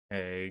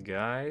Hey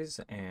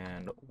guys,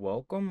 and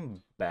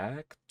welcome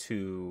back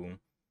to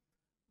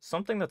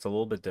something that's a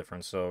little bit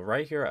different. So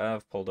right here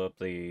I've pulled up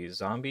the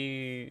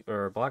zombie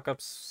or Black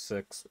Ops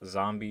 6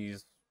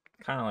 zombies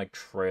kind of like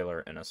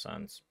trailer in a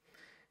sense.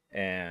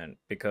 And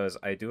because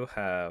I do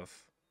have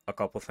a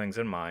couple things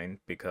in mind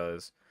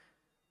because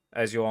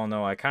as you all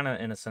know, I kind of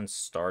in a sense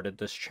started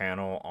this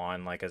channel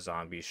on like a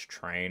zombies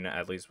train,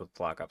 at least with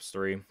Black Ops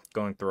 3,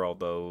 going through all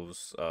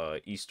those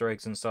Easter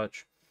eggs and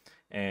such.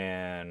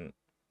 And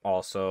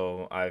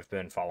also, I've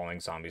been following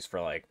zombies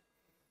for like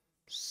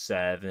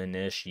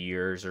 7-ish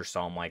years or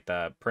something like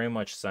that, pretty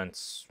much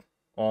since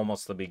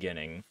almost the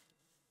beginning.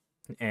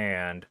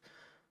 And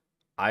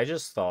I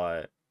just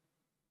thought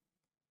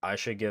I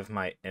should give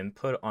my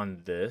input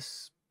on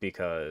this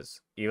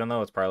because even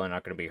though it's probably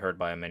not going to be heard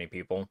by many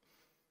people,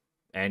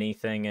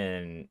 anything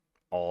in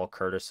all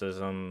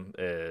criticism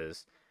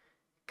is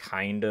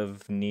kind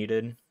of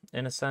needed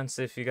in a sense,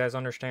 if you guys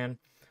understand.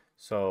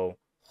 So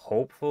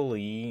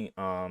hopefully,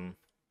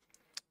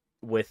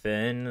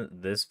 within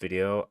this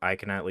video, I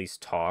can at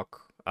least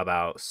talk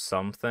about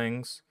some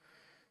things.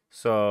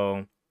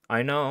 So,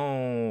 I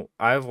know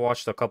I've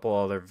watched a couple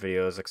other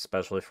videos,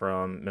 especially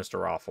from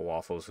Mr. Raffle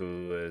Waffles,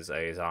 who is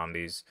a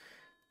zombies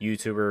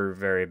YouTuber,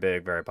 very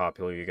big, very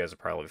popular. You guys have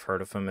probably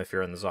heard of him if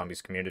you're in the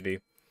zombies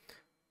community.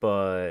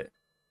 But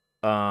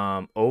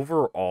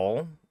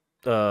overall,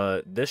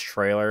 this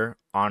trailer,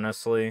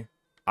 honestly,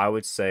 I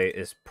would say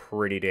is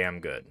pretty damn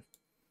good.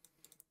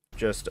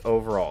 Just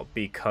overall,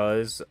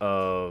 because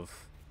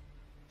of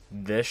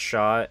this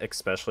shot,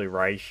 especially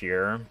right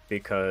here,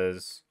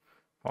 because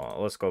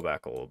let's go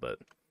back a little bit.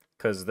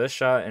 Because this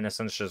shot, in a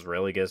sense, just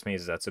really gives me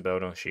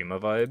Zetsubo no Shima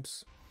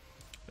vibes,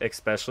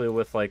 especially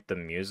with like the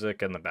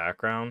music in the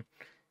background.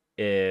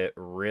 It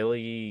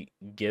really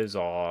gives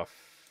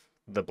off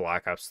the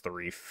Black Ops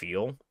 3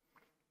 feel.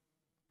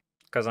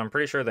 Because I'm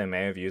pretty sure they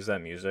may have used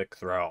that music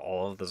throughout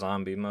all of the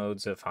zombie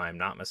modes, if I'm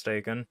not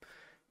mistaken.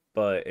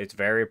 But it's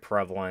very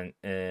prevalent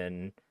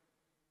in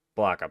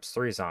Black Ops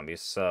 3 zombies,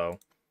 so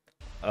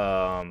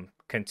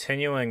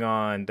continuing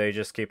on, they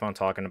just keep on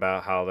talking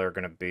about how they're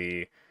going to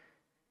be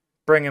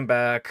bringing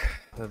back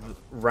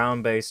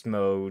round-based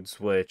modes,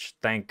 which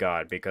thank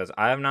God, because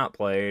I have not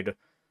played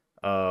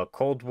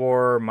Cold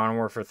War, Modern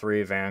Warfare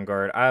 3,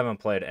 Vanguard. I haven't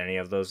played any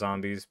of those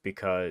zombies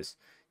because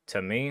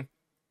to me,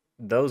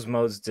 those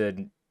modes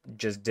did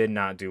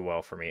not do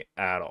well for me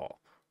at all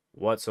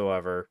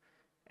whatsoever.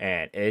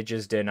 And it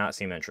just did not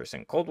seem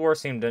interesting. Cold War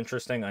seemed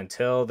interesting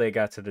until they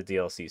got to the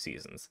DLC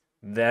seasons.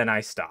 Then I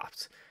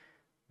stopped.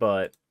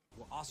 But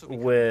Will also become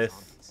the with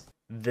zombies.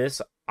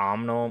 this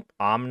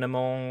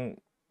omnimal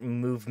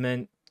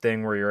movement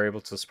thing where you're able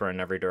to sprint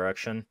in every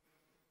direction,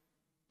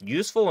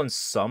 useful in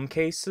some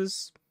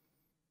cases,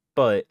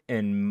 but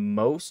in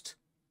most,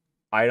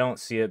 I don't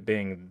see it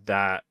being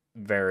that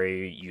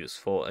very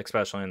useful,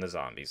 especially in the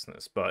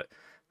zombiesness. But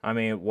I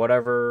mean,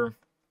 whatever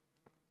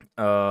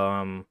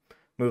um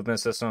movement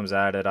systems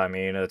added, I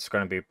mean, it's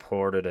going to be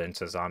ported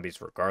into zombies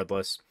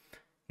regardless.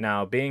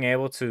 Now, being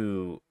able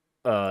to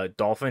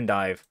dolphin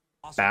dive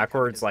Also becoming the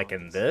backwards like in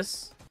zombies.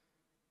 this,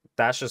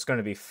 that's just going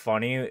to be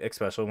funny,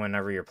 especially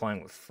whenever you're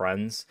playing with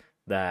friends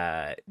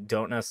that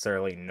don't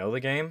necessarily know the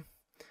game.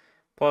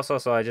 Plus,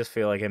 also, I just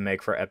feel like it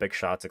make for epic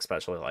shots,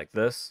 especially like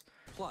this.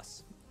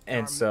 Plus, there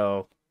And are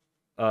so,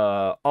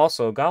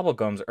 also,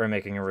 Gobblegums are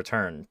making a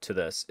return to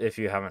this, if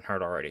you haven't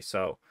heard already.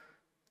 So,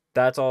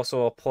 that's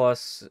also a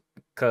plus,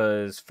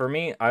 because for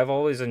me, I've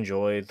always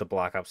enjoyed the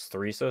Black Ops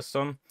 3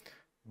 system,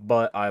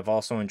 but I've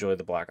also enjoyed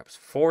the Black Ops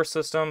 4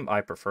 system.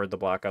 I preferred the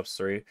Black Ops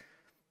 3,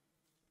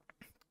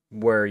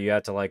 where you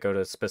had to like go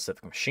to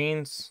specific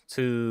machines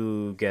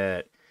to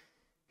get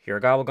your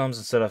gobblegums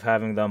instead of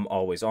having them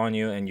always on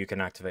you and you can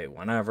activate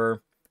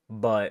whenever.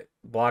 But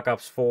Black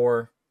Ops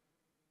 4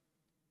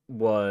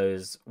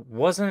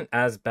 wasn't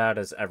as bad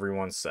as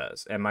everyone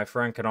says. And my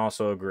friend can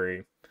also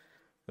agree,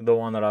 the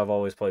one that I've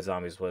always played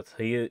zombies with.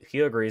 He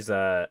agrees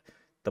that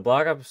the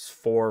Black Ops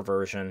 4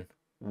 version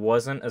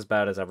wasn't as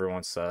bad as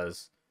everyone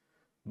says,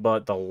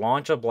 but the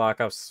launch of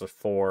Black Ops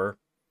 4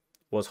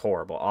 was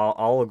horrible.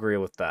 I'll agree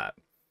with that.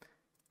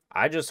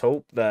 I just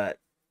hope that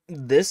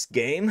this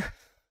game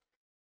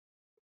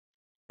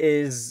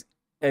is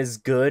as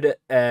good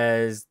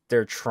as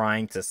they're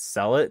trying to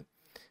sell it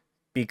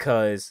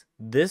because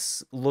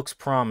this looks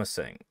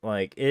promising.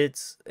 Like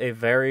it's a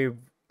very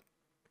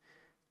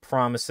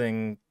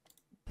promising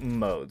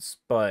modes,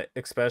 but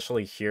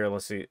especially here,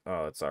 let's see.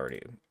 Oh, it's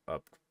already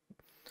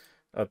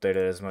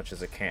updated as much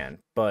as it can.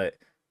 But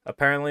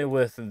apparently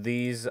with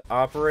these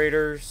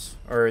operators,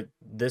 or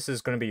this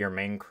is going to be your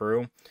main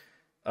crew.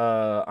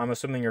 I'm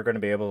assuming you're going to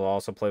be able to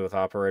also play with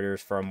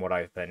operators from what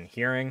I've been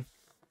hearing.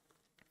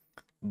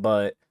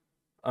 But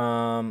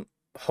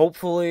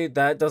hopefully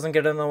that doesn't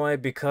get in the way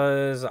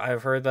because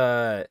I've heard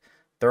that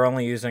they're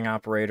only using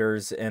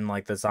operators in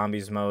like the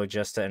zombies mode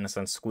just to in a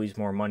sense squeeze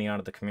more money out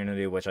of the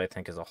community, which I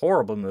think is a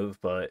horrible move,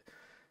 but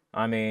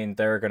I mean,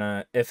 they're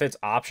gonna if it's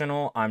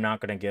optional, I'm not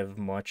gonna give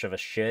much of a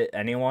shit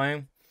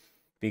anyway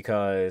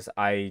because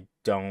I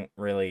don't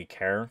really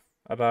care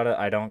about it.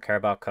 I don't care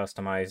about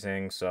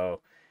customizing,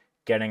 so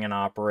getting an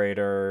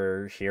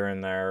operator here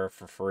and there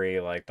for free,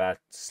 like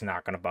that's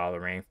not gonna bother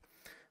me.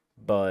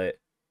 But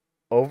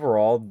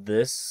overall,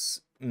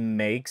 this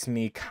makes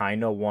me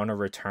kind of want to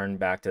return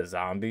back to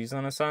zombies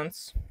in a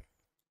sense.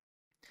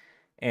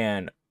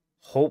 And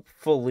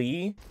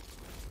hopefully,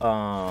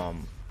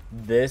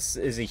 this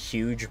is a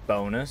huge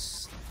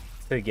bonus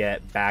to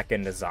get back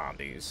into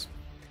zombies.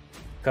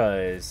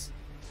 Because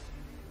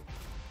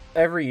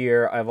every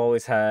year I've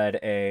always had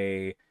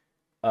a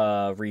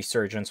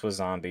resurgence with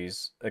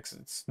zombies.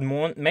 It's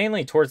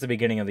mainly towards the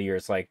beginning of the year.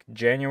 It's like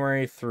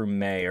January through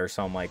May or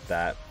something like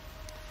that.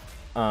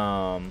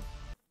 Um,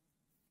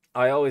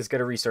 I always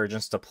get a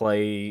resurgence to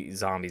play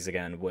zombies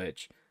again,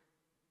 which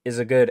is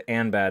a good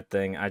and bad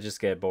thing. I just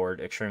get bored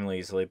extremely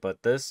easily,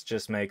 but this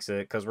just makes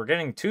it because we're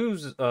getting two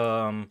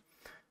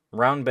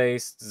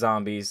round-based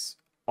zombies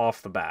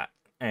off the bat,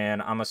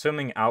 and I'm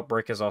assuming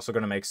Outbreak is also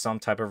going to make some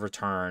type of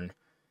return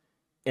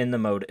in the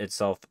mode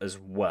itself as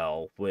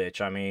well.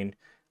 Which I mean,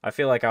 I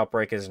feel like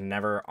Outbreak is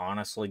never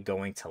honestly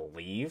going to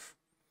leave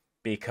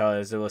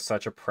because it was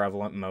such a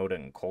prevalent mode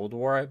in Cold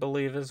War. I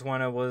believe is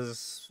when it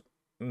was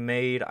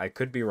made. I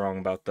could be wrong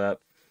about that,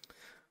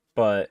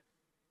 but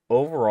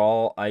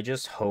overall, I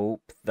just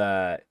hope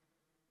that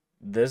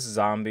this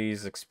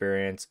zombies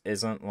experience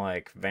isn't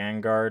like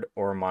Vanguard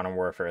or Modern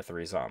Warfare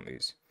 3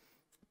 zombies.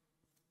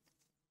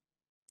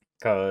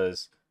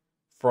 Because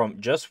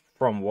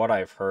from what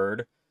I've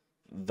heard,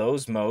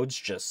 those modes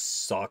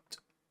just sucked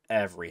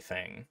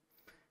everything.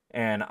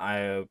 And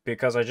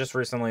because I just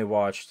recently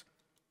watched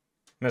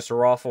Mr.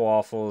 Raffle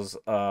Waffle's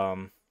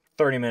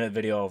 30-minute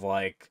video of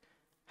like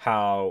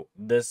how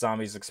this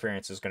zombies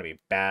experience is going to be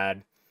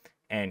bad,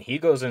 and he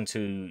goes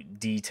into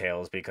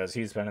details because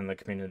he's been in the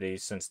community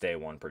since day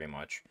one pretty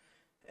much,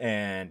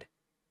 and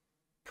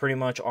pretty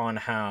much on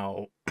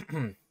how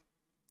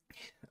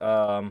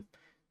um,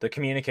 the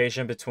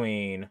communication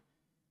between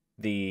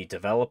the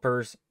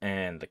developers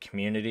and the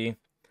community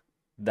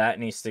that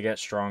needs to get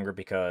stronger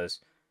because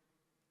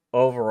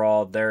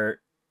overall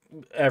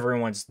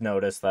everyone's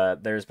noticed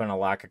that there's been a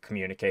lack of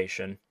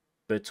communication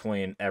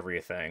between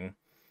everything,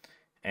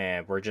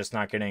 and we're just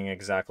not getting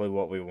exactly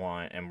what we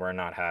want, and we're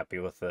not happy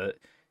with it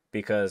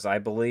because I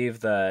believe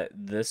that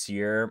this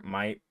year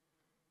might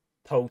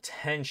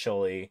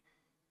potentially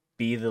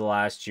be the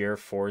last year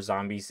for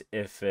zombies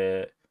if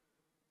it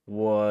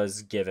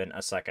was given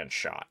a second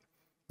shot.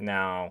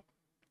 Now,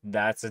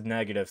 that's a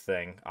negative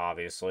thing,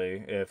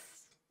 obviously,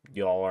 if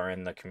y'all are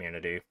in the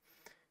community,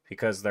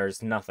 because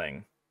there's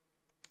nothing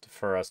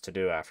for us to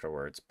do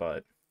afterwards,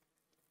 but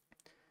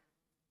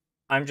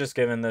I'm just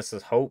giving this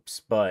as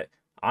hopes, but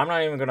I'm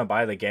not even going to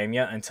buy the game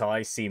yet until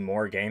I see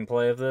more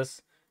gameplay of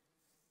this.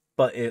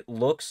 But it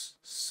looks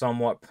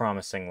somewhat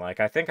promising. Like,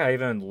 I think I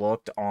even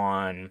looked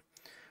on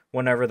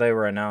whenever they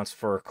were announced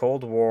for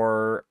Cold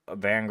War,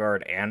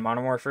 Vanguard, and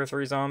Modern Warfare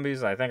 3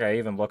 Zombies. I think I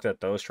even looked at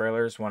those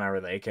trailers whenever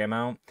they came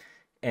out,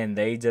 and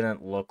they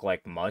didn't look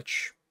like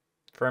much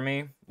for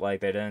me.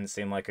 Like, they didn't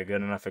seem like a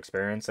good enough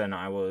experience, and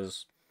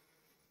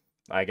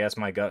I guess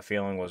my gut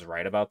feeling was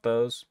right about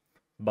those.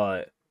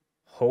 But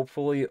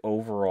hopefully,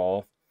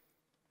 overall,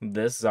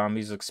 this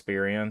Zombies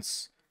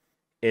experience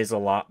is a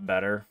lot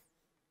better.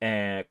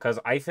 And because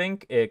I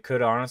think it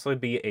could honestly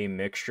be a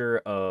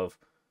mixture of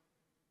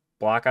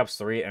Black Ops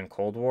 3 and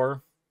Cold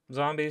War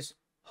zombies,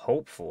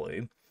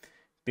 hopefully,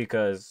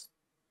 because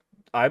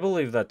I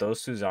believe that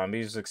those two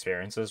zombies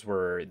experiences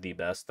were the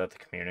best that the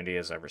community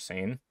has ever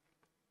seen.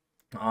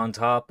 On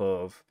top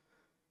of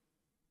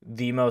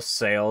the most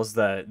sales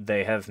that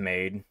they have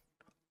made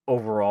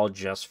overall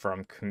just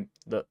from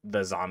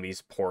the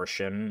zombies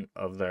portion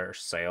of their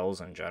sales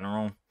in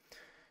general.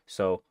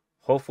 So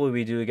hopefully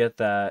we do get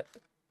that,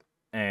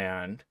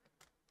 and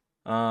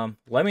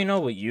let me know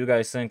what you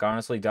guys think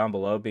honestly down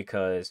below,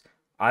 because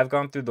I've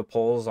gone through the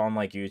polls on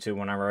like YouTube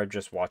whenever I'm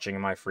just watching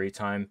in my free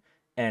time,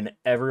 and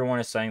everyone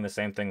is saying the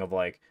same thing of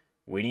like,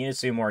 we need to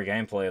see more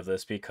gameplay of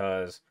this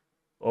because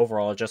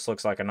overall it just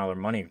looks like another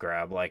money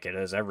grab like it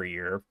is every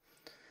year.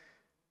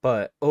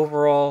 But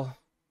overall,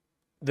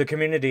 the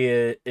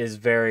community is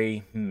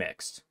very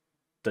mixed.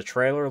 The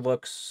trailer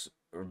looks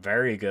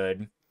very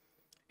good,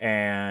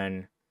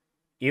 and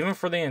even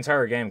for the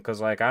entire game,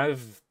 because like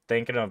I've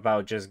thinking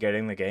about just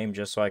getting the game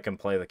just so I can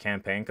play the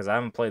campaign, because I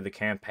haven't played the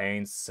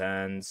campaign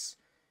since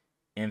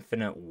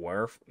Infinite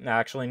Warfare.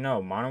 Actually,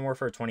 no, Modern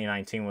Warfare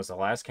 2019 was the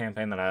last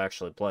campaign that I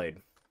actually played.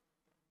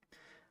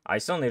 I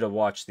still need to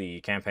watch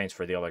the campaigns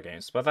for the other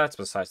games, but that's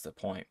besides the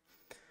point.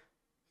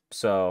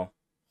 So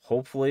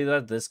hopefully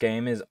that this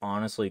game is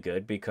honestly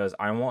good, because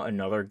I want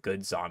another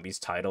good zombies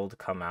title to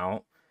come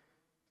out,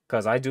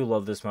 because I do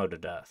love this mode to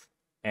death,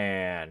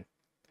 and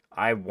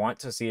I want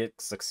to see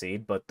it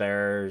succeed, but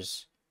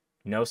there's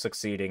no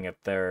succeeding if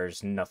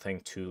there's nothing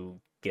to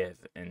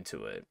give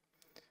into it.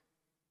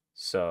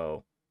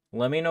 So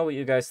let me know what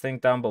you guys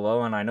think down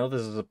below, and I know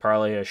this is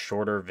probably a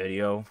shorter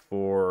video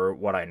for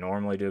what I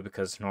normally do,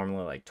 because it's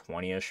normally like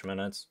 20-ish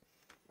minutes,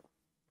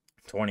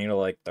 20 to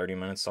like 30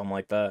 minutes, something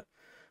like that.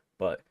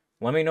 But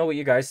Let me know what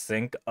you guys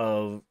think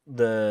of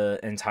the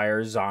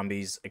entire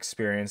zombies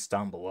experience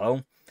down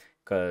below.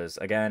 Because,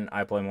 again,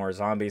 I play more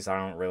zombies. I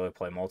don't really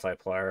play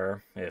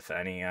multiplayer, if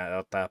any,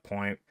 at that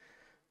point.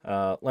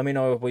 Let me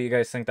know what you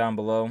guys think down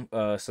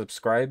below.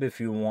 Subscribe if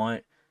you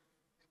want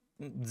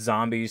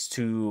zombies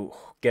to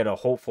get a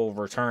hopeful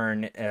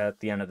return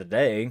at the end of the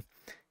day.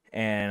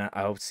 And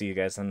I hope to see you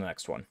guys in the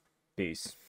next one. Peace.